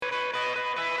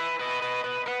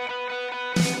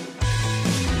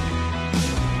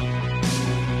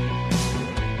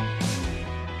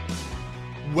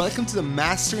Welcome to the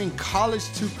Mastering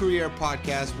College to Career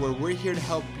podcast, where we're here to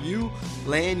help you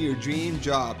land your dream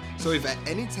job. So if at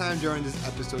any time during this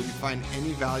episode you find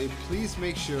any value, please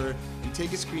make sure you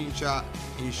take a screenshot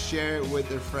and you share it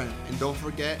with a friend. And don't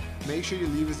forget, make sure you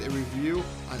leave us a review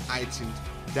on iTunes.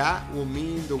 That will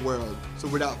mean the world. So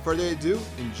without further ado,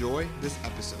 enjoy this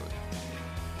episode.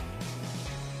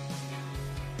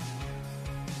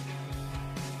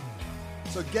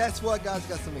 So guess what, guys?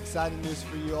 Got some exciting news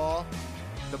for you all.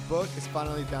 The book is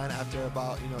finally done after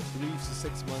about 3 to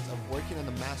 6 months of working on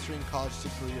the Mastering College to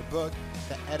Career book.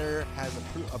 The editor has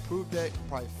approved it.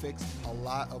 Probably fixed a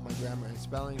lot of my grammar and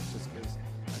spelling, just because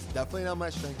that's definitely not my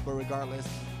strength. But regardless,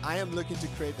 I am looking to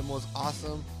create the most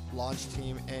awesome launch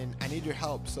team, and I need your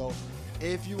help. So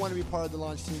if you want to be part of the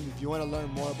launch team, if you want to learn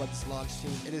more about this launch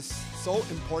team, it is so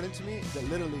important to me that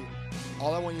literally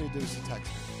all I want you to do is to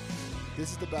text me.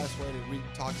 This is the best way to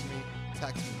talk to me.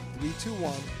 Text me,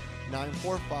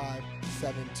 321-945-7270.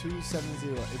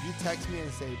 If you text me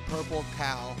and say purple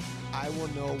cow, I will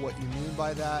know what you mean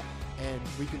by that, and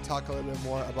we can talk a little bit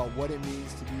more about what it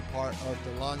means to be part of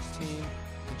the launch team.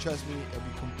 And trust me, it'll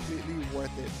be completely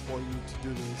worth it for you to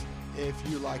do this if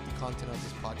you like the content of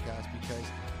this podcast, because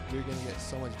you're going to get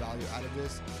so much value out of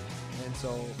this. And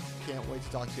so can't wait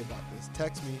to talk to you about this.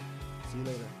 Text me. See you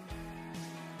later.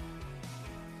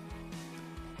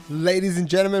 Ladies and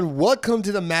gentlemen, welcome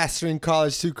to the Mastering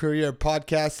College to Career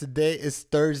podcast. Today is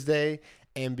Thursday,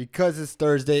 and because it's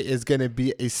Thursday, it's going to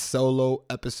be a solo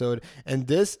episode. And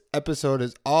this episode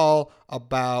is all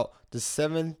about the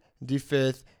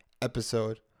 75th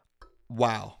episode.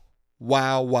 Wow.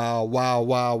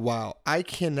 I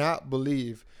cannot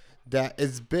believe that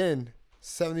it's been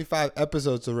 75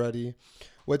 episodes already.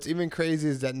 What's even crazy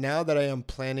is that now that I am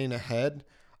planning ahead,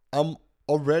 I'm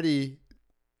already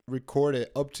recorded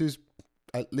up to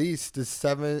at least the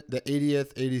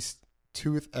 80th,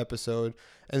 82th episode.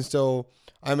 And so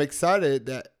I'm excited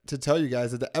to tell you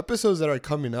guys that the episodes that are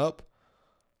coming up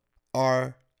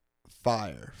are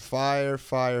fire. They're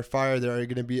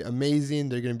going to be amazing.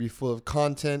 They're going to be full of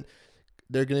content.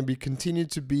 They're going to be continue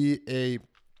to be a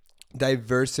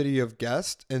diversity of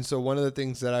guests. And so one of the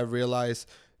things that I realized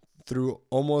through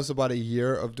almost about a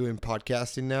year of doing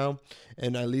podcasting now,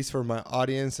 and at least for my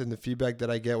audience and the feedback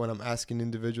that I get when I'm asking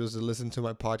individuals to listen to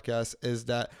my podcast, is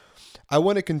that I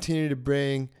want to continue to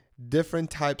bring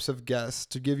different types of guests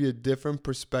to give you a different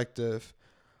perspective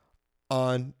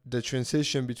on the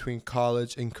transition between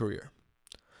college and career.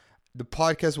 The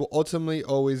podcast will ultimately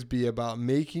always be about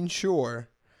making sure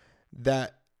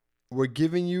that we're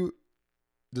giving you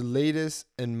the latest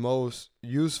and most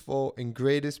useful and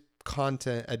greatest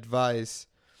content advice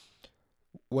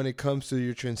when it comes to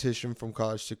your transition from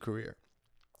college to career.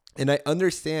 And I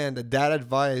understand that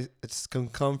advice can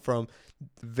come from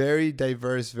very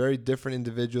diverse, very different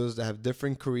individuals that have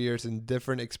different careers and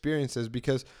different experiences,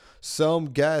 because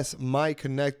some guests might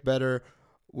connect better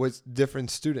with different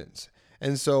students.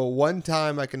 And so one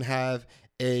time I can have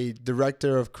a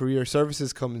director of career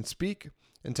services come and speak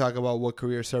and talk about what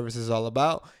career services is all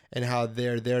about and how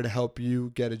they're there to help you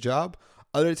get a job.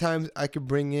 Other times I could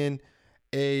bring in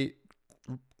a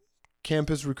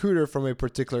campus recruiter from a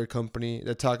particular company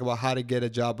that talk about how to get a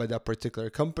job at that particular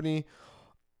company.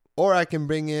 Or I can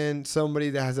bring in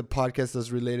somebody that has a podcast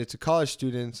that's related to college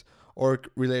students or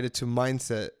related to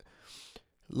mindset,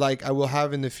 like I will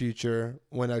have in the future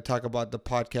when I talk about the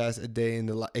podcast A Day in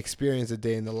the Experience A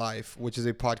Day in the Life, which is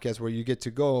a podcast where you get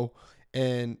to go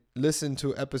and listen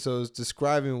to episodes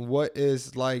describing what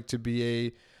it's like to be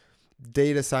a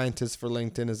data scientist for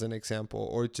LinkedIn, as an example,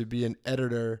 or to be an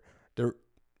editor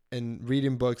and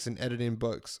reading books and editing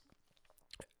books.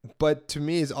 But to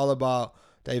me, it's all about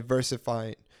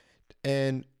diversifying.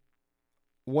 And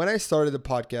when I started the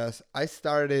podcast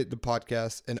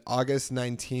in August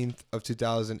 19th of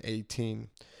 2018.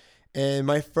 And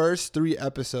my first 3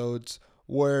 episodes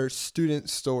were student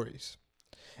stories.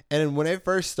 And when I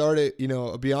first started,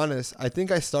 I'll be honest, I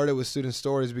think I started with student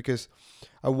stories because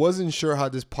I wasn't sure how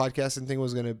this podcasting thing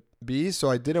was going to be. So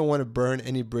I didn't want to burn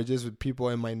any bridges with people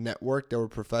in my network that were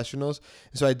professionals.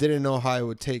 So I didn't know how I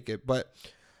would take it. But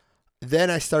then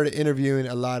I started interviewing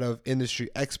a lot of industry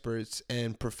experts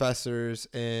and professors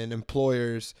and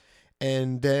employers.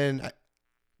 And then I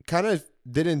kind of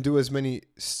didn't do as many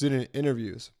student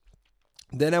interviews.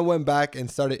 Then I went back and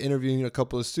started interviewing a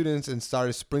couple of students and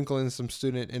started sprinkling some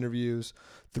student interviews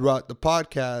throughout the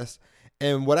podcast.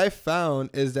 And what I found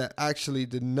is that actually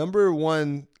the number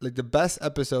one, like the best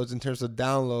episodes in terms of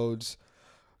downloads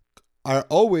are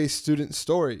always student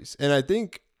stories. And I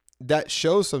think that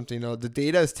shows something. The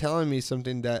data is telling me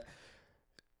something, that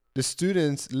the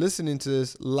students listening to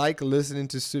this like listening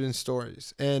to student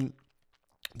stories. And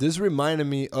this reminded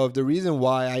me of the reason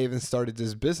why I even started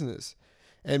this business.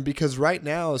 And because right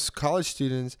now, college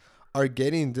students are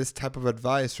getting this type of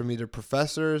advice from either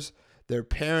professors, their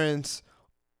parents,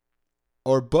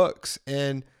 or books.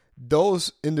 And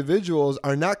those individuals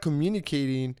are not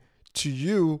communicating to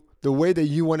you the way that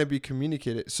you want to be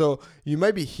communicated. So you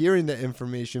might be hearing the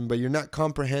information, but you're not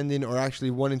comprehending or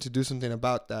actually wanting to do something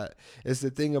about that. It's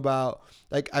the thing about,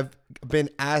 like, I've been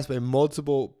asked by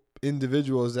multiple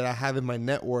individuals that I have in my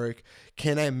network,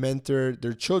 can I mentor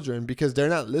their children? Because they're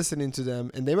not listening to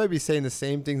them, and they might be saying the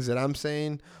same things that I'm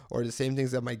saying or the same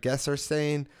things that my guests are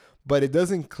saying, but it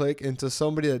doesn't click into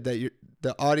somebody that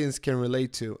the audience can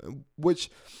relate to, which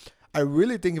I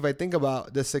really think, if I think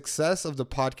about the success of the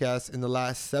podcast in the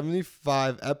last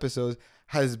 75 episodes,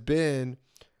 has been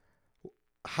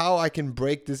how I can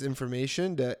break this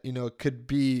information that, could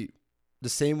be the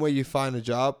same way you find a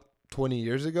job 20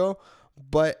 years ago,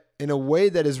 but in a way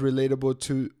that is relatable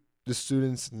to the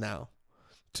students now,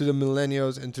 to the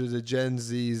millennials and to the Gen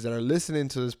Zs that are listening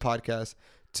to this podcast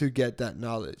to get that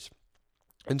knowledge.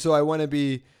 And so I want to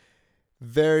be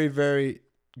very, very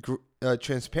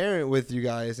transparent with you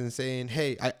guys and saying,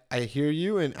 hey, I hear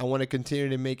you, and I want to continue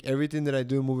to make everything that I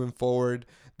do moving forward,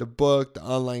 the book, the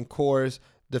online course,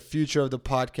 the future of the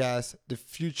podcast, the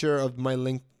future of my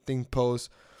LinkedIn posts,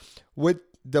 with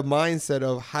the mindset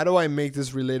of how do I make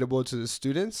this relatable to the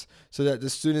students so that the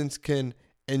students can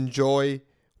enjoy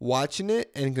watching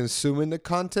it and consuming the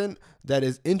content that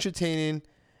is entertaining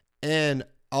and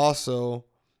also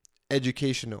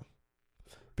educational.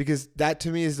 Because that to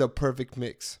me is the perfect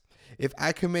mix. If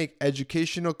I can make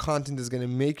educational content that's going to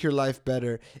make your life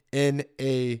better in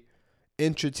a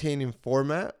entertaining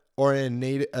format or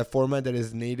in a format that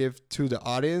is native to the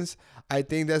audience, I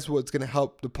think that's what's going to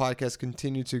help the podcast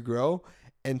continue to grow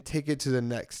and take it to the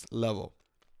next level.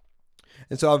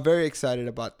 And so I'm very excited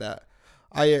about that.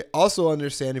 I also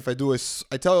understand if I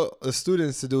tell the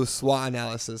students to do a SWOT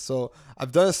analysis. So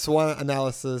I've done a SWOT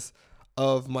analysis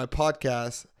of my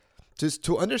podcast just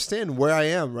to understand where I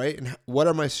am, right? And what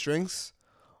are my strengths?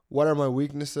 What are my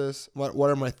weaknesses? What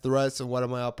are my threats? And what are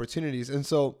my opportunities? And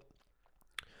so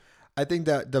I think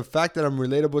that the fact that I'm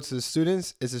relatable to the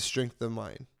students is a strength of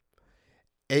mine.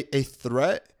 A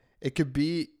threat, it could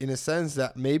be in a sense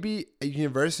that maybe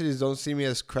universities don't see me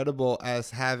as credible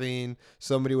as having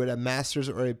somebody with a master's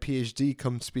or a PhD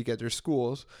come speak at their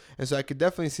schools. And so I could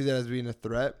definitely see that as being a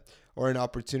threat or an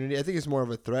opportunity. I think it's more of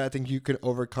a threat. I think you can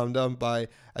overcome them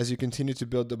as you continue to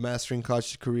build the Mastering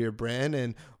College to Career brand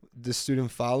and the student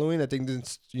following. I think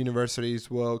the universities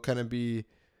will kind of be,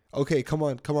 okay, come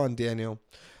on, Daniel.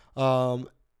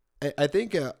 I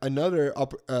think another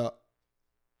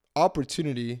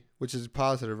opportunity, which is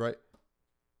positive, right,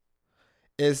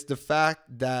 is the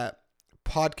fact that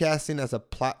podcasting as a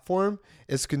platform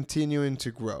is continuing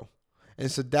to grow. And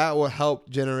so that will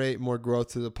help generate more growth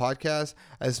to the podcast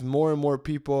as more and more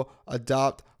people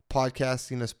adopt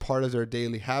podcasting as part of their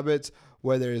daily habits,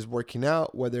 whether it's working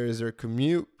out, whether it's their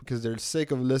commute because they're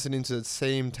sick of listening to the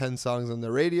same 10 songs on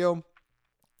the radio,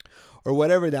 or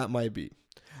whatever that might be.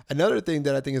 Another thing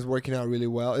that I think is working out really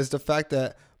well is the fact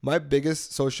that my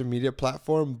biggest social media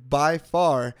platform by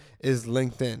far is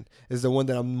LinkedIn. Is the one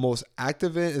that I'm most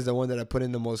active in, is the one that I put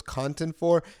in the most content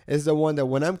for, is the one that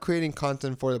when I'm creating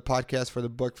content for the podcast, for the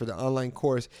book, for the online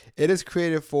course, it is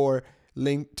created for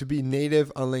to be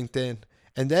native on LinkedIn.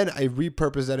 And then I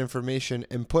repurpose that information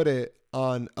and put it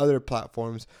on other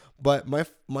platforms. But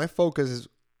my focus is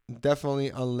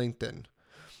definitely on LinkedIn.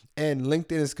 And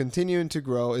LinkedIn is continuing to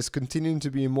grow, is continuing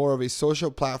to be more of a social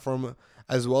platform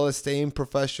as well as staying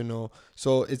professional.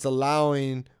 So it's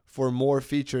allowing for more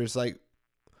features like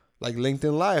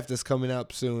LinkedIn Live that's coming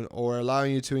up soon, or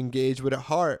allowing you to engage with a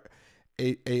heart,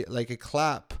 like a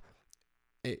clap,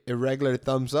 a regular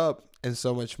thumbs up, and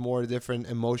so much more different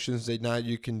emotions that now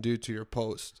you can do to your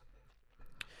post.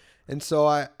 And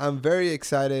so I'm very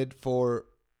excited for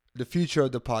the future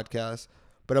of the podcast,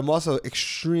 but I'm also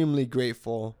extremely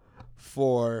grateful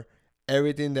for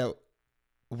everything that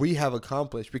we have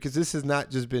accomplished, because this has not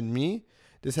just been me.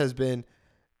 This has been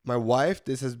my wife.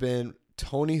 This has been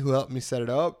Tony, who helped me set it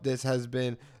up. This has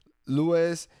been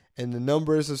Louis and the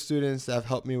numbers of students that have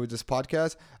helped me with this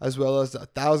podcast, as well as the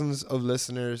thousands of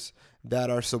listeners that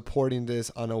are supporting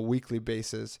this on a weekly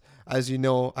basis. As you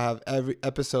know, I have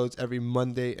episodes every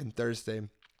Monday and Thursday. I'm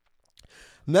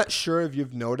not sure if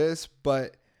you've noticed,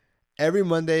 but every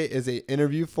Monday is an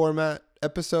interview format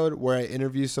episode where I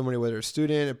interview somebody, whether a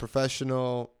student, a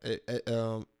professional,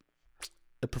 a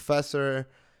professor,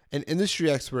 an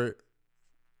industry expert.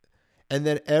 And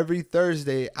then every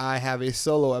Thursday, I have a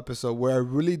solo episode where I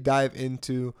really dive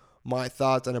into my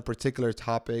thoughts on a particular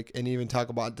topic and even talk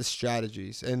about the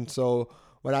strategies. And so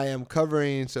what I am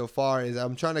covering so far is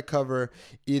I'm trying to cover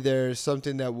either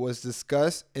something that was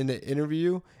discussed in the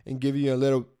interview and give you a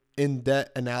little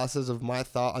in-depth analysis of my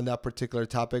thought on that particular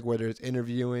topic, whether it's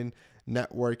interviewing,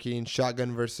 networking,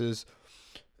 shotgun versus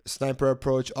sniper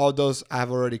approach. All those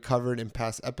I've already covered in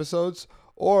past episodes.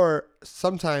 Or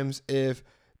sometimes if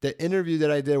the interview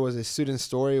that I did was a student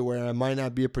story where it might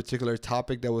not be a particular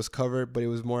topic that was covered, but it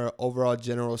was more overall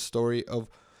general story of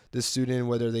the student,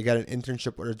 whether they got an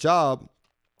internship or a job,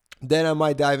 then I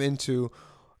might dive into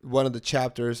one of the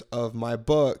chapters of my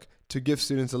book to give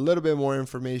students a little bit more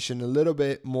information, a little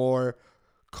bit more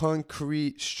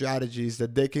concrete strategies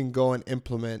that they can go and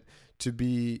implement to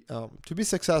be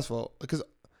successful. Because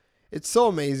it's so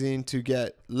amazing to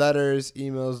get letters,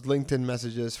 emails, LinkedIn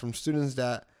messages from students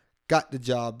that got the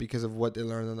job because of what they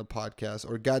learned on the podcast,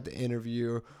 or got the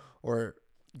interview, or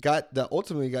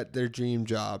ultimately got their dream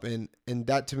job. And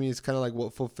that to me is kind of like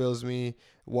what fulfills me,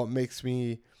 what makes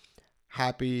me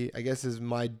happy, I guess, is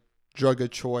my drug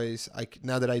of choice.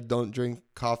 Now that I don't drink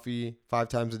coffee 5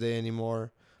 times a day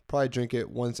anymore, probably drink it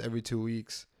once every 2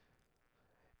 weeks.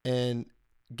 And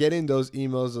getting those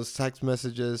emails, those text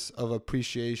messages of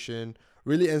appreciation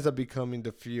really ends up becoming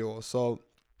the fuel. So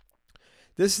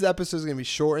this episode is going to be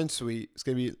short and sweet. It's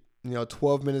going to be,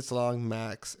 12 minutes long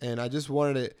max. And I just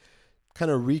wanted to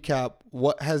kind of recap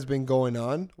what has been going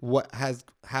on, what has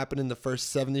happened in the first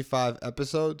 75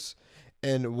 episodes,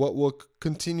 and what will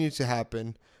continue to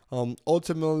happen.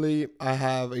 Ultimately, I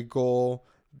have a goal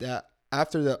that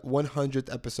after the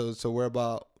 100th episode, so we're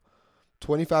about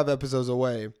 25 episodes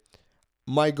away,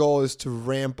 my goal is to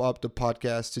ramp up the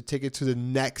podcast to take it to the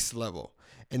next level.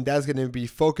 And that's going to be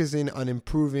focusing on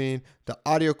improving the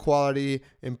audio quality,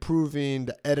 improving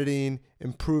the editing,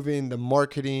 improving the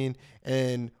marketing,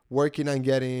 and working on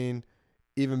getting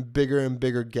even bigger and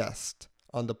bigger guests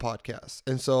on the podcast.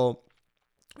 And so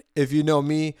if you know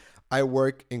me, I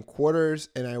work in quarters,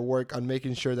 and I work on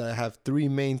making sure that I have 3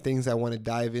 main things I want to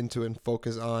dive into and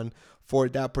focus on for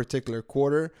that particular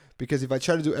quarter. Because if I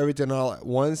try to do everything all at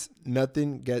once,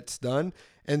 nothing gets done.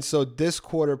 And so this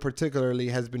quarter particularly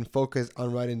has been focused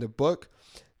on writing the book,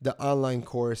 the online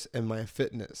course, and my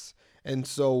fitness. And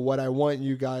so what I want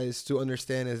you guys to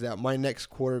understand is that my next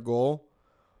quarter goal,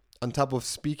 on top of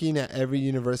speaking at every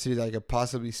university that I could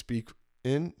possibly speak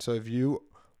in, so if you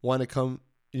want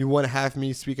to have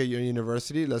me speak at your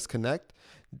university, let's connect,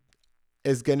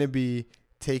 is going to be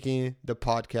taking the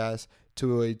podcast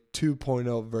to a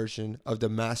 2.0 version of the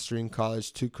Mastering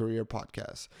College to Career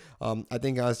podcast. I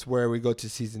think that's where we go to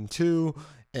season 2,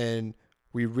 and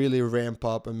we really ramp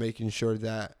up and making sure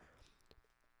that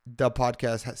the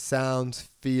podcast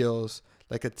feels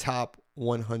like a top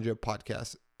 100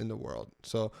 podcast in the world.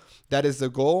 So that is the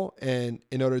goal. And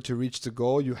in order to reach the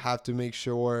goal, you have to make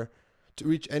sure to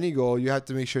reach any goal, you have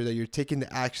to make sure that you're taking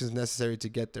the actions necessary to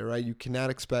get there, right? You cannot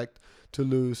expect to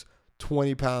lose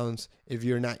 20 pounds if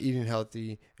you're not eating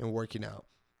healthy and working out.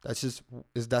 That's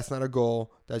not a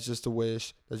goal. That's just a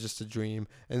wish. That's just a dream.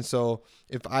 And so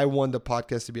if I want the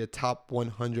podcast to be a top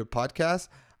 100 podcast,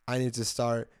 I need to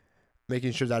start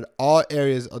making sure that all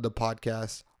areas of the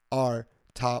podcast are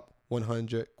top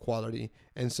 100 quality.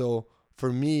 And so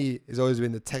for me, it's always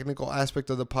been the technical aspect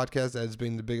of the podcast that has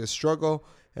been the biggest struggle.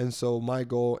 And so my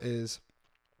goal is,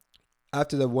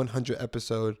 after the 100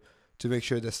 episode, to make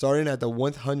sure that starting at the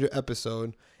 100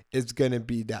 episode, it's going to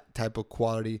be that type of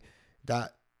quality,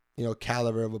 that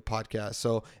caliber of a podcast.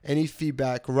 So any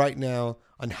feedback right now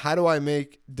on how do I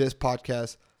make this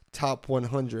podcast top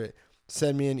 100,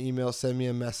 send me an email, send me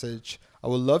a message. I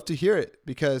would love to hear it,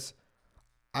 because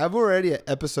I'm already at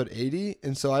episode 80,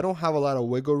 and so I don't have a lot of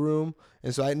wiggle room,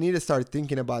 and so I need to start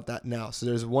thinking about that now. So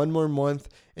there's 1 more month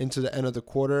into the end of the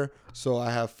quarter, so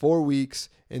I have 4 weeks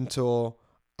until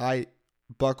I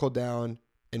buckle down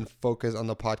and focus on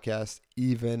the podcast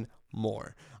even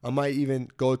more. I might even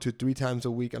go to 3 times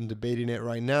a week. I'm debating it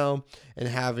right now, and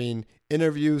having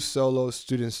interview, solo,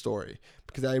 student story,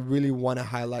 because I really want to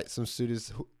highlight some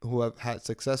students who have had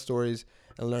success stories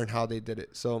and learn how they did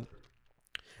it. So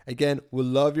again, we'll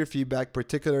love your feedback,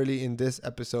 particularly in this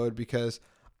episode, because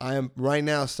I am right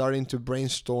now starting to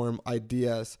brainstorm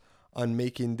ideas on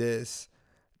making this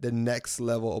the next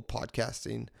level of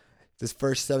podcasting. This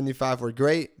first 75 were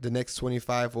great. The next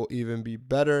 25 will even be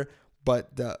better.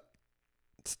 But the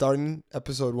starting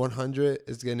episode 100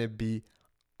 is going to be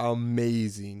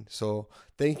amazing. So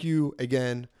thank you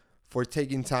again for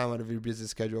taking time out of your busy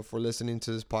schedule for listening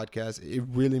to this podcast. It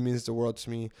really means the world to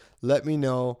me. Let me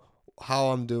know how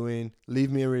I'm doing.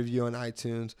 Leave me a review on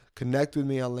iTunes. Connect with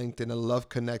me on LinkedIn. I love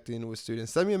connecting with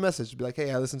students. Send me a message. Be like,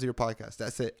 hey, I listened to your podcast.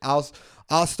 That's it. I'll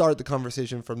start the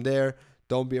conversation from there.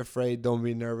 Don't be afraid. Don't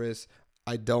be nervous.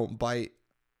 I don't bite.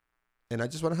 And I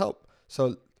just want to help.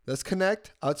 So let's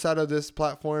connect outside of this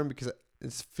platform, because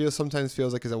sometimes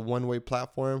feels like it's a one-way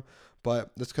platform.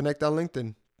 But let's connect on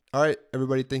LinkedIn. All right,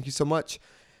 everybody. Thank you so much.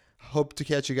 Hope to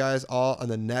catch you guys all on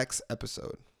the next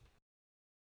episode.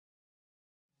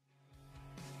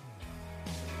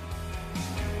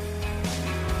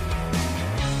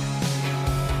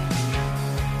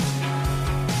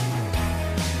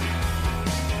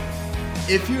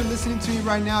 If you're listening to me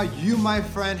right now, you, my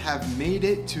friend, have made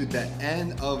it to the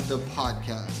end of the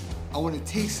podcast. I want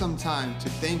to take some time to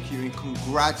thank you and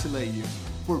congratulate you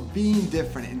for being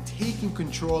different and taking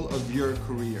control of your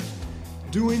career.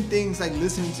 Doing things like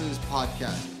listening to this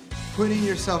podcast, putting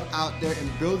yourself out there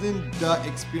and building the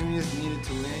experience needed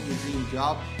to land your dream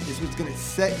job is what's going to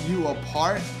set you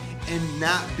apart and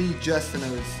not be just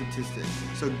another statistic.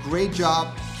 So great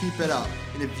job, keep it up.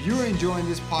 And if you're enjoying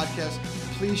this podcast,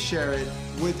 please share it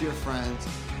with your friends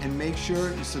and make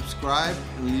sure you subscribe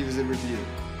and leave us a review.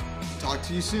 Talk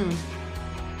to you soon.